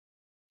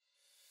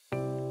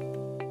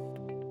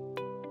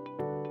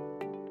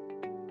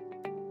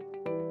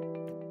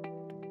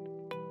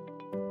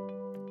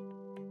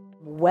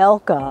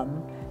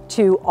Welcome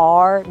to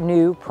our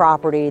new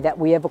property that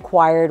we have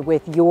acquired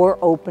with your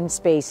open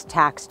space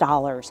tax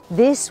dollars.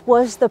 This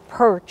was the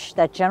perch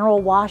that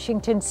General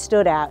Washington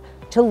stood at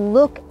to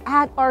look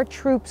at our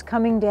troops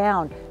coming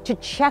down, to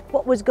check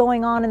what was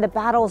going on in the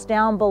battles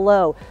down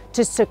below,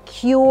 to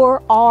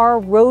secure our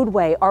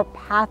roadway, our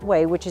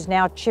pathway, which is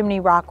now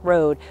Chimney Rock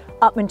Road,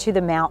 up into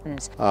the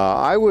mountains.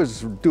 I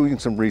was doing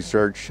some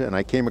research and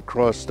I came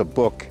across a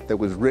book that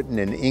was written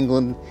in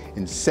England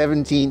in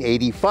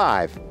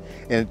 1785,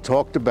 and it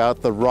talked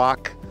about the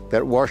rock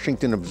that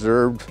Washington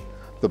observed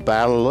the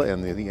battle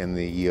in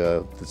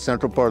the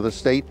central part of the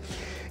state.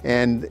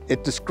 And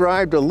it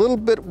described a little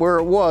bit where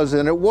it was,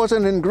 and it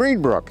wasn't in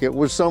Greenbrook, it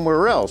was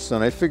somewhere else.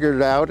 And I figured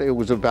it out, it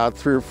was about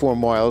 3 or 4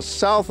 miles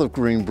south of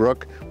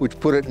Greenbrook, which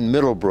put it in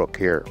Middlebrook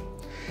here.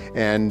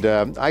 And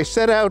I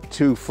set out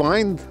to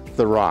find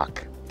the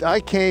rock.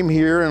 I came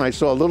here and I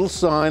saw a little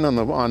sign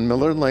on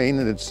Miller Lane,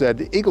 and it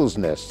said Eagle's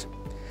Nest.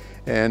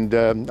 And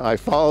I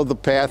followed the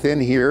path in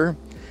here,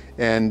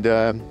 and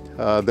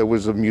there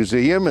was a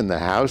museum in the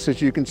house,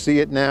 as you can see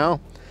it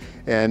now.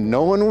 And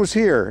no one was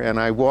here, and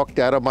I walked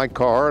out of my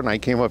car and I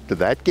came up to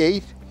that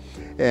gate,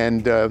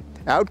 and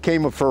out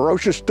came a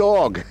ferocious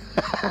dog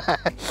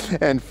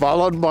and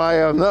followed by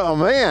a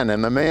man,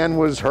 and the man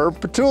was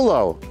Herb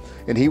Patullo,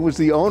 and he was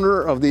the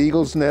owner of the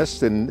Eagle's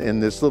Nest in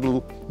this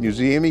little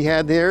museum he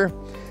had there,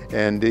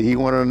 and he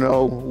wanted to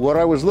know what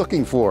I was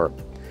looking for.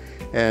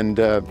 And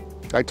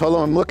I told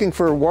him I'm looking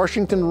for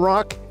Washington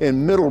Rock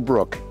in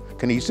Middlebrook,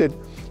 and he said,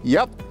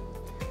 "Yep,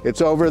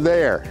 it's over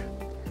there."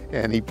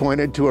 And he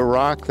pointed to a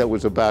rock that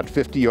was about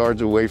 50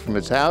 yards away from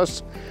his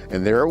house,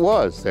 and there it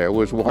was. There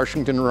was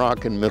Washington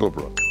Rock in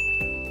Middlebrook.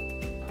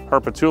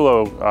 Herb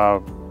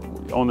Patullo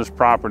owned this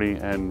property,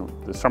 and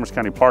the Somerset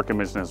County Park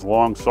Commission has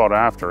long sought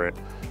after it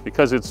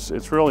because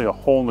it's really a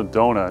hole in the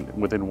donut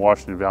within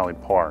Washington Valley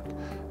Park.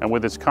 And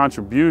with its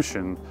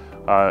contribution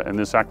and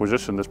this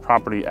acquisition, this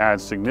property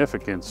adds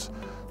significance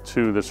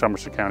to the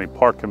Somerset County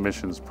Park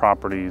Commission's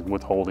property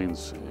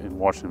withholdings in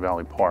Washington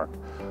Valley Park.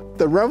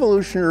 The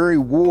Revolutionary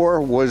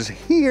War was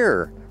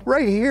here,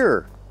 right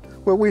here,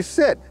 where we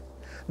sit.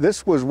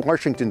 This was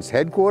Washington's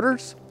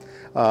headquarters.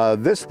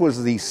 This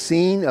was the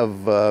scene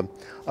of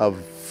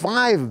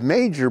 5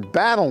 major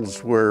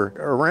battles were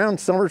around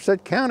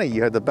Somerset County.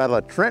 You had the Battle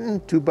of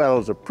Trenton, 2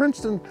 battles of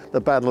Princeton,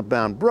 the Battle of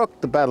Bound Brook,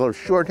 the Battle of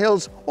Short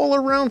Hills, all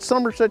around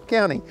Somerset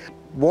County.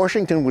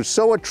 Washington was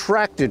so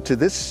attracted to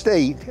this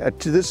state,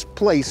 to this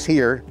place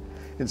here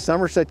in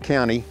Somerset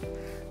County,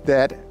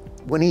 that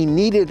when he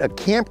needed a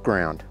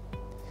campground,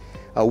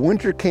 a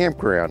winter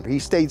campground, he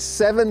stayed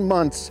 7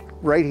 months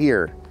right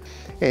here.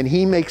 And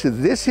he makes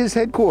this his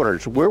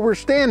headquarters, where we're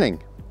standing.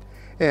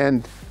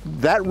 And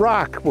that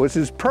rock was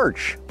his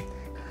perch.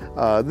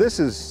 This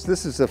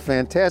is a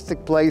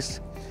fantastic place,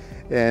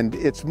 and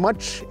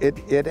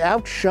it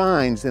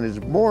outshines and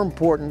is more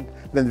important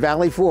than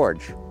Valley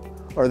Forge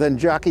or than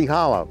Jockey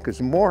Hollow, because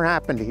more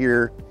happened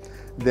here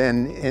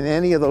than in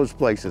any of those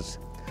places.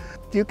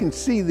 You can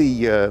see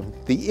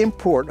the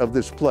import of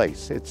this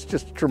place. It's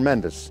just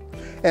tremendous.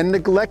 And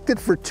neglected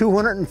for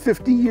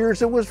 250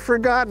 years, it was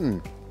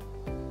forgotten.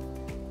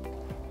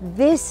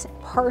 This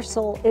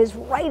parcel is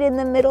right in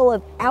the middle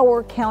of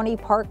our county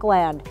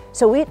parkland,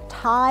 so it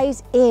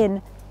ties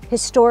in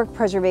historic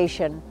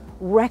preservation,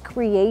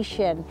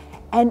 recreation,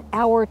 and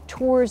our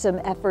tourism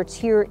efforts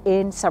here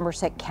in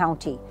Somerset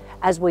County.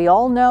 As we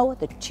all know,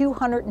 the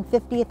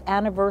 250th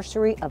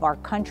anniversary of our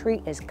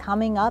country is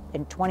coming up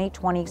in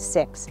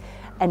 2026.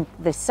 And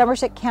the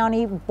Somerset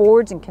County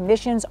boards and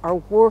commissions are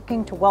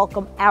working to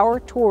welcome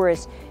our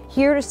tourists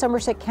here to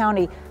Somerset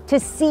County to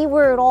see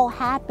where it all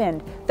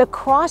happened, the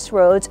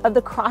crossroads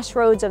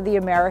of the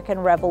American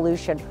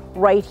Revolution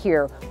right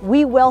here.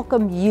 We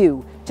welcome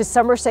you to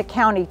Somerset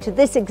County, to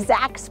this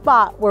exact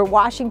spot where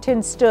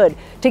Washington stood,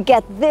 to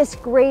get this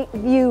great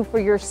view for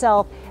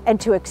yourself and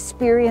to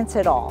experience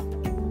it all.